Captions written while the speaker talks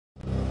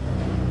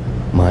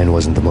Mine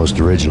wasn't the most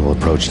original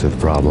approach to the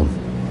problem.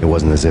 It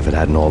wasn't as if it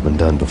hadn't all been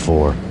done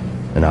before.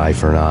 An eye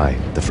for an eye,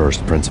 the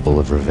first principle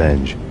of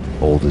revenge.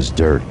 Old as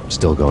dirt,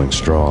 still going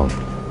strong.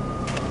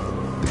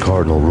 The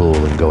cardinal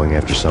rule in going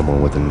after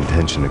someone with an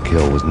intention to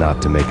kill was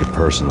not to make it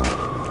personal,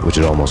 which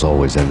it almost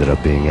always ended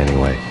up being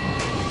anyway.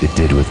 It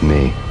did with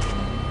me.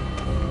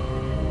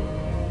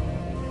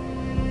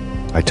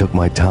 I took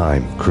my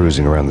time,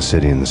 cruising around the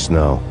city in the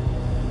snow.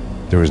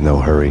 There was no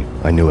hurry.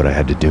 I knew what I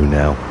had to do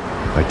now.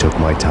 I took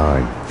my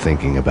time,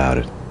 thinking about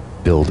it,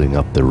 building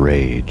up the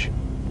rage.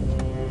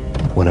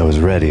 When I was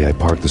ready, I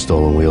parked the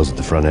stolen wheels at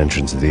the front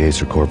entrance of the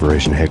Acer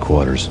Corporation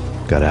headquarters.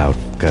 Got out,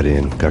 got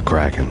in, got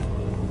cracking.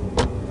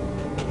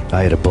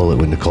 I had a bullet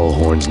with Nicole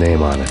Horn's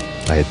name on it.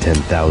 I had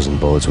 10,000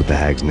 bullets with the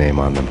hag's name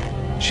on them.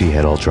 She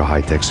had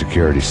ultra-high-tech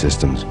security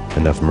systems,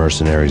 enough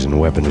mercenaries and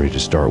weaponry to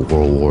start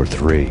World War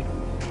III.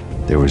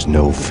 There was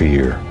no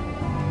fear.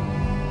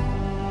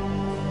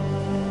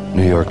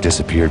 New York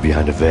disappeared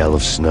behind a veil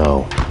of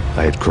snow.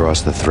 I had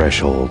crossed the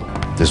threshold.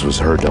 This was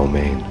her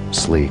domain,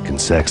 sleek and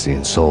sexy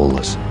and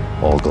soulless,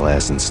 all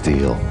glass and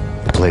steel.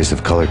 A place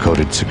of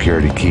color-coded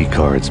security key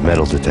cards,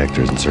 metal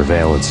detectors, and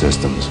surveillance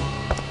systems.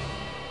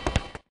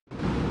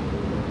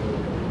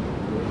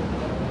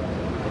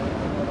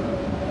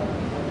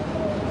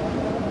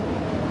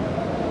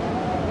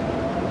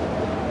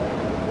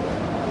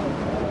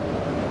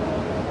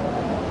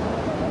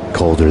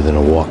 Colder than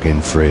a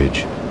walk-in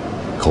fridge.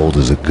 Cold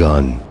as a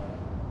gun.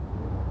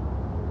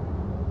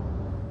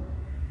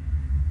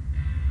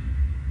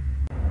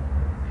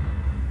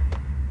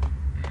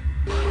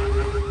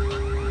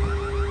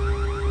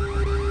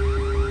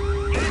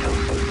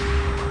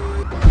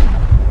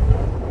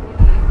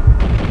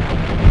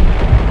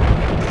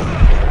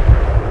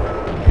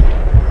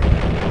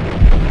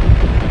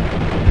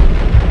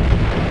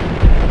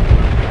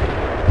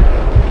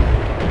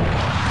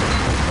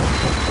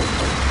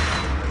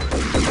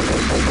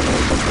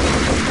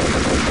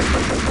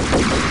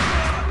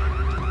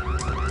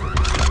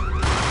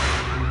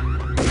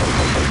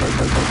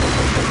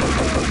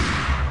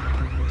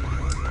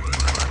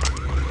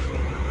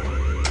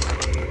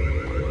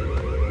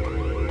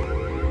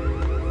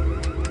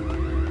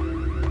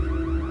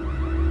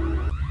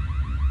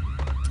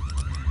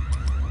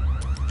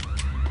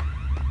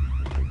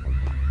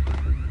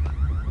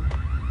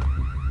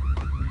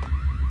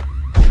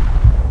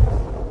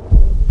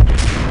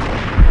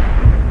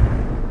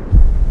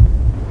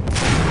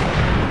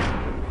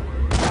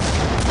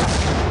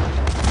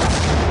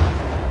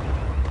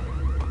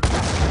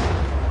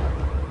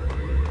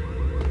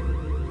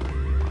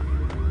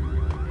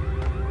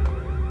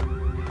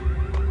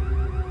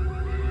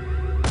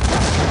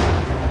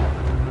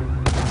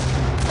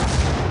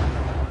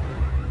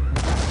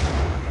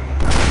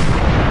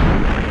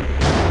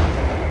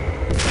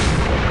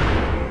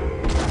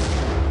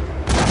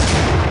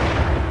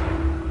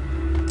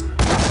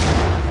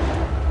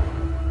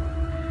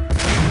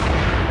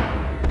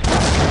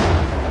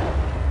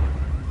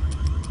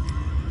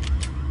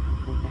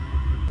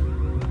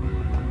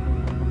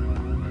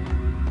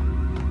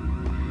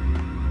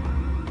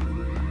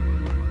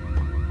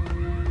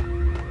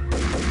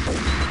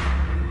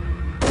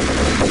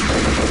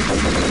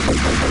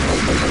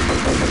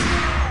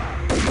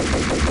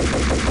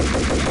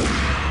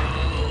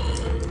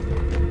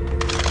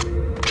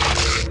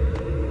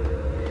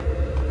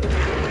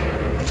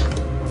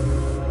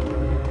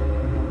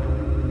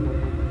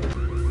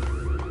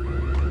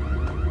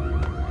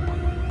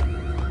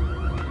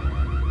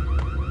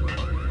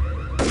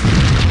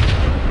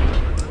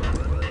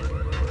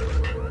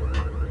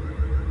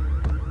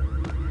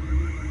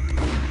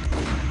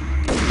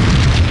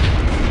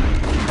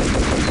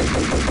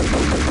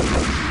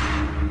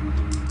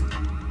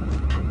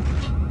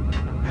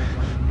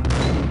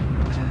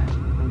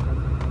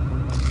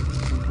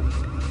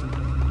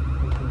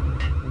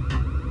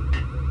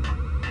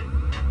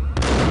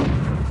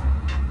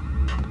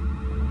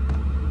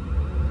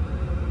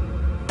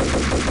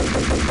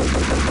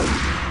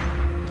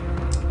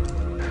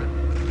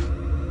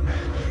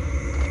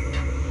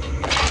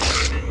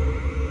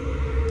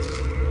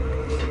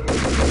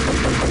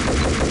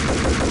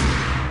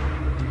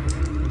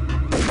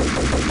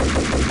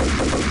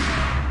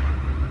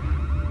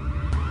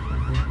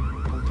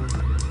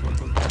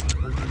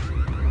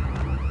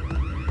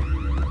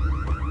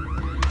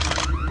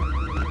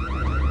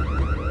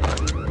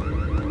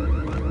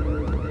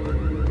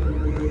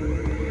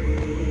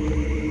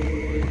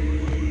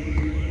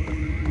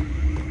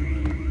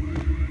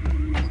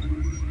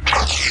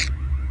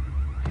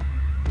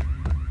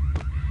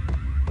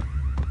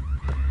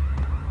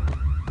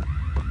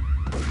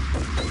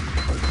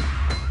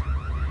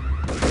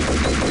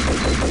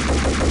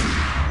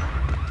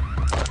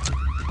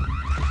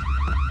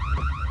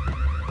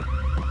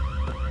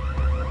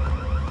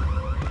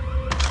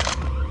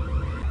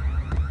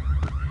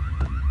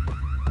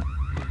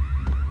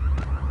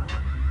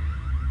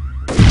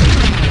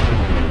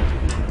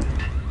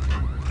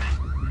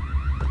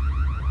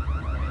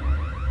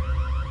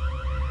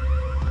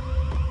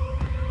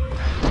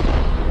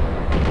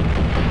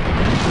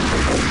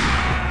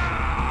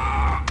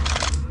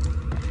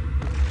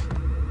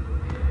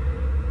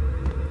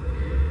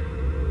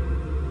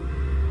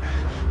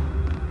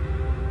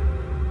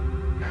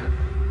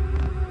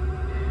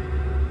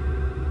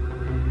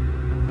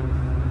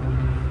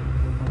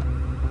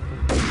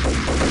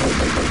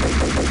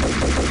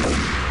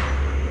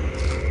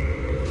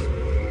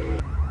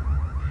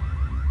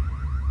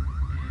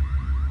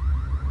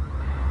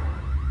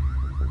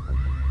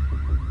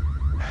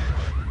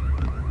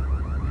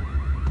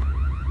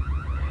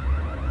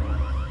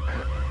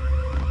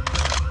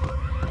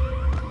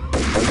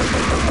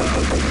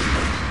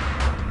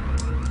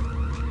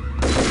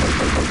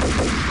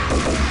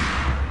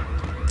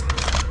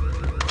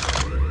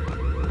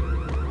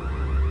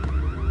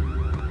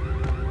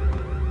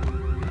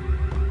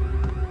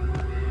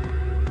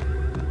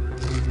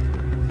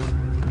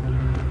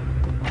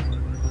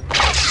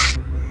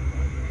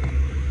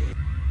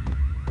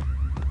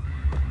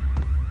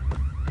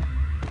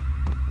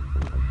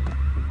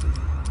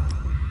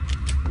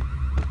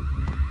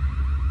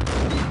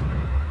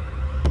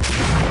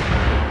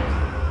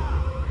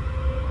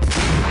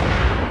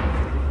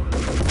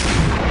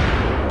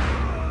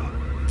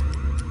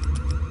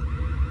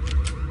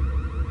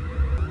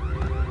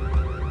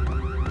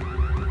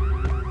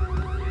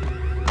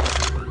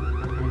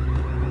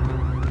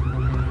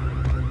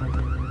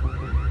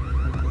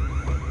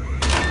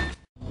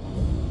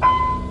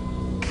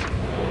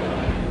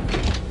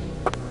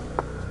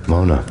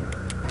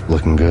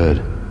 looking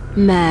good.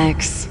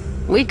 Max,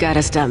 we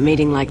gotta stop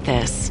meeting like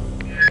this.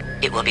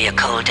 It will be a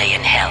cold day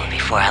in hell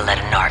before I let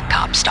a narc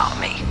cop stop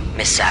me.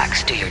 Miss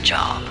Sachs, do your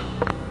job.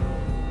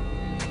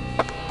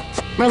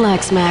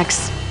 Relax,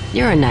 Max.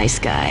 You're a nice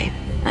guy.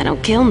 I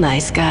don't kill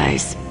nice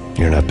guys.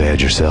 You're not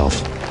bad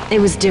yourself.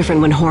 It was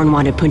different when Horn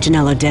wanted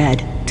Punchinello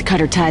dead. To cut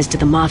her ties to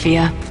the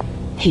Mafia.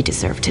 He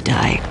deserved to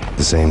die.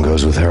 The same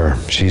goes with her.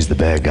 She's the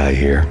bad guy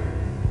here.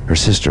 Her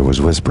sister was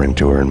whispering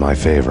to her in my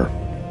favor.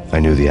 I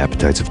knew the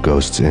appetites of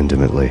ghosts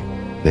intimately.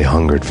 They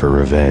hungered for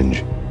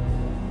revenge.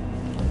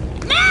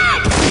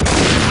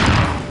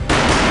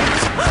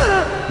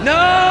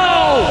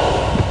 No!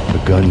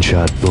 A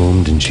gunshot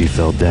boomed and she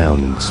fell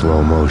down in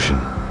slow motion.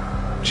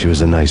 She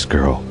was a nice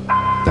girl,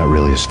 not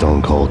really a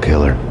stone-cold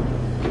killer.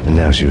 And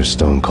now she was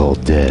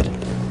stone-cold dead.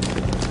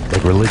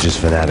 Like religious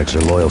fanatics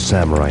or loyal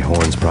samurai,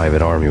 Horn's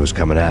private army was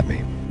coming at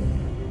me.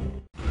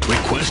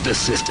 Request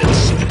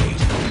assistance.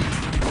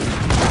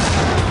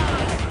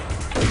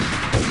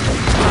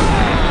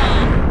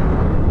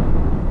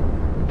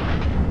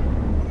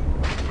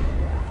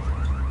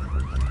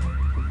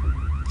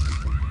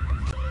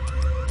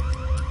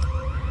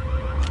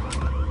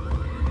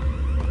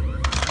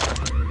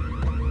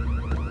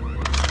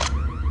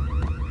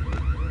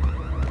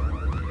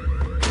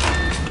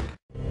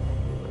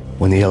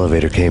 When the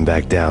elevator came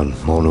back down,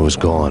 Mona was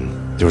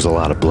gone. There was a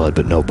lot of blood,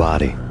 but no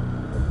body.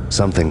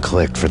 Something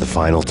clicked for the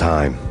final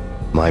time.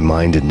 My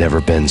mind had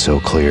never been so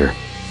clear,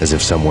 as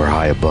if somewhere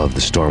high above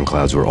the storm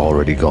clouds were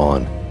already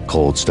gone,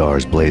 cold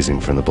stars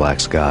blazing from the black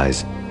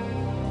skies.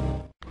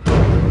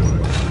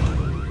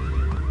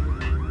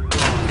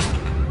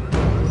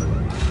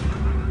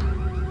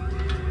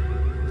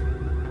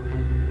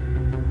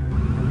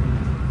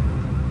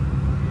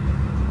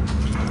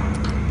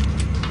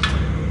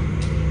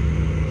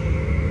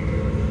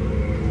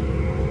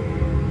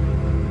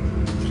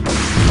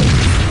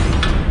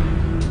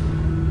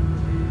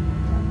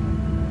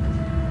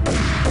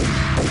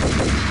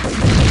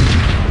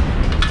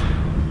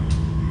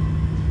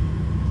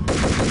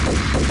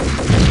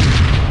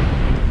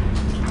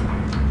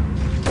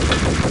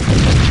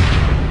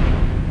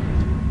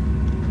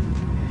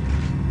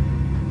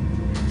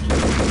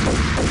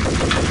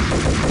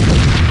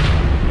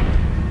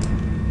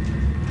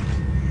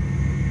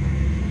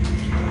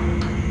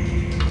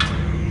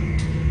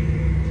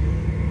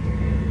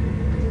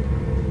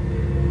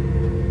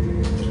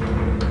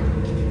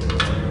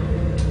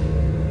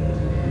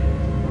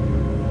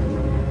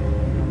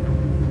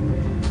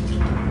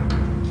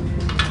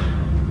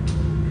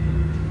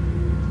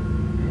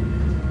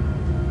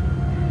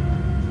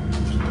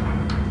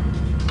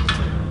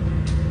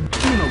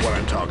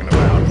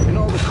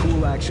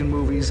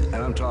 Movies, and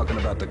I'm talking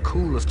about the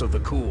coolest of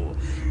the cool.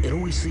 It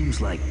always seems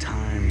like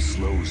time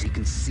slows. You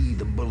can see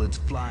the bullets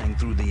flying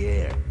through the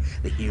air,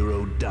 the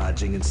hero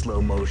dodging in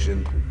slow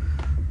motion.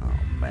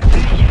 Oh man.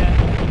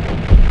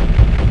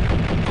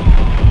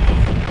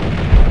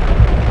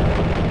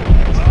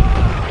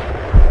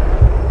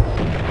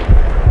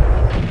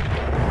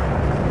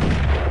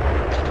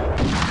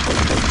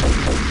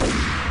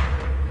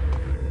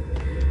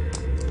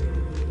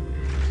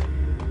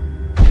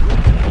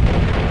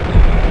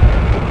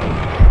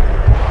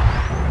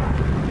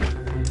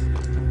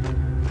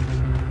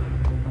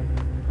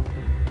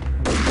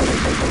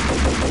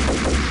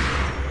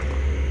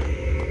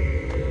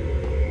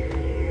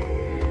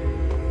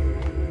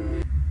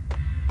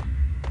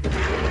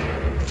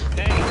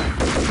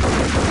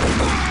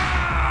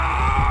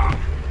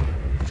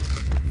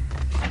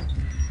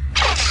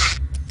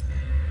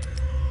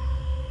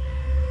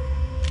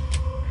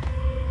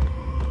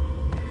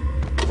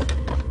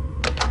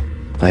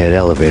 I had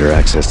elevator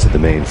access to the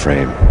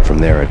mainframe. From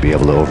there, I'd be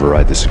able to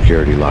override the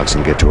security locks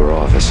and get to her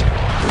office.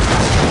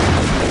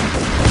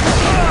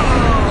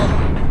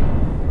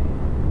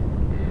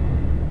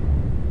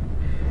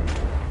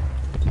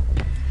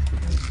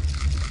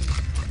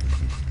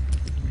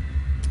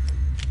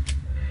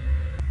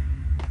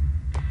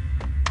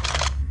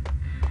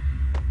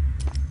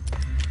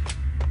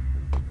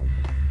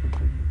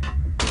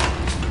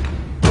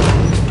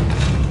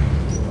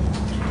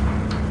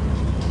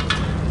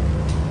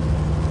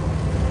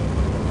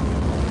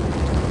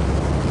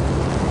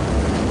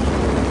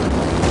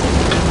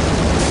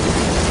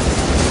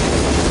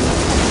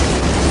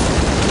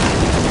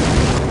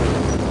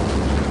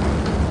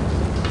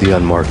 The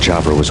unmarked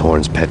chopper was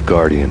Horn's pet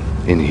guardian,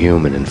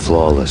 inhuman and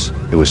flawless.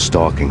 It was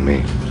stalking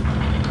me.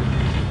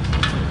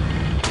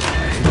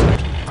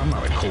 I'm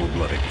not a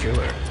cold-blooded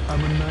killer.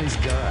 I'm a nice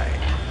guy.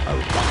 I'll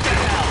walk it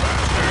out,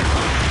 bastard.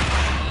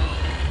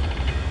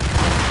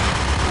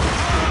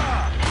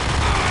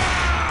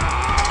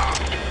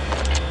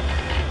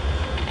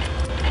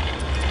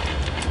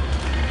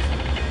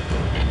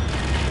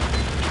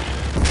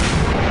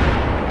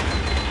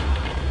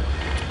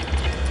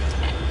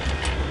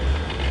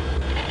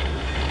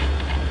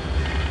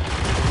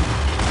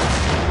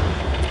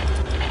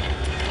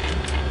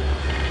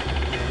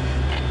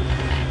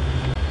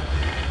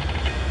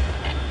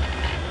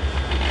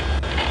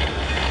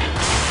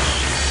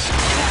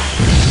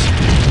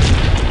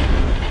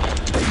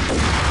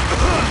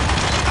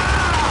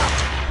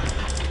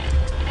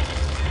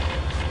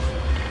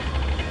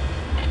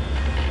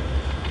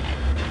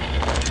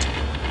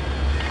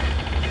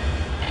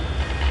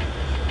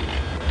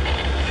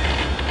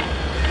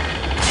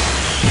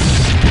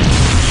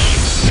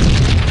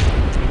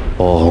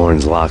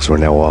 locks were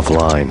now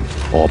offline.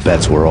 All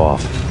bets were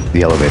off.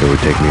 The elevator would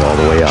take me all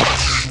the way up.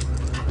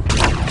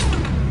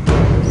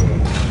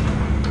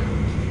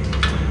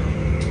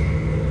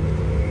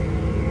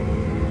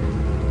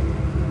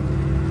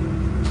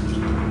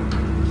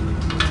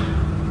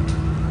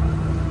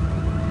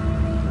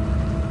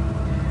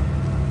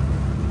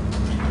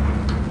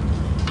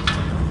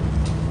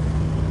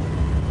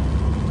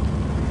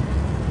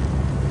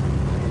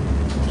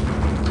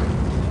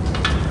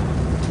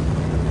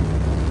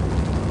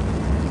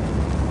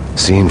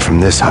 Seen from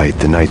this height,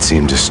 the night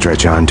seemed to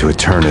stretch on to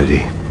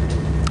eternity.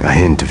 A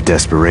hint of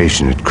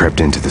desperation had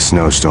crept into the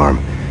snowstorm,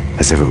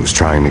 as if it was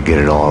trying to get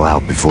it all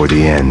out before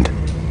the end.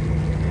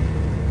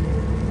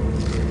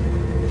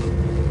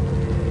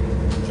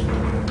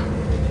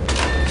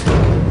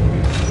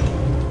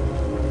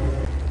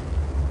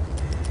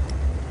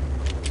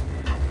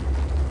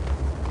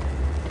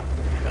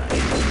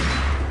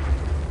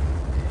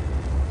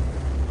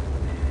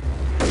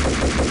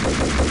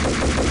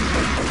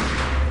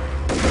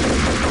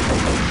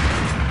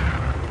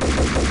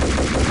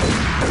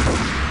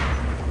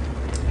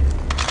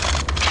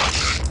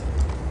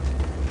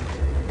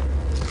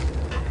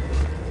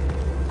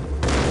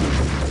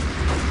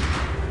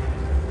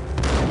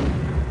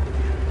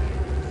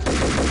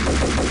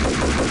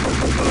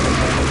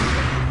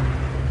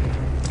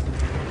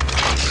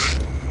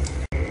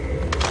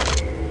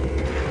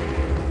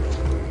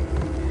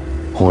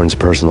 Horn's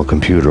personal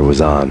computer was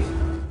on.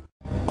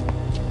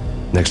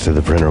 Next to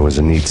the printer was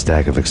a neat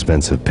stack of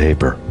expensive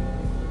paper.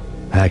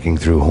 Hacking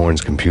through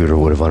Horn's computer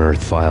would have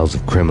unearthed files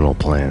of criminal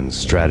plans,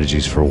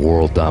 strategies for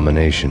world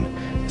domination,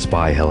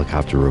 spy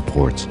helicopter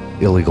reports,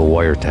 illegal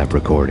wiretap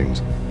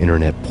recordings,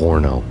 internet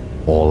porno,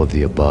 all of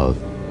the above.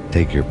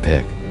 Take your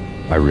pick.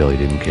 I really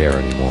didn't care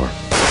anymore.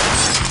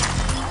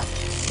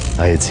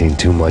 I had seen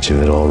too much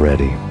of it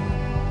already.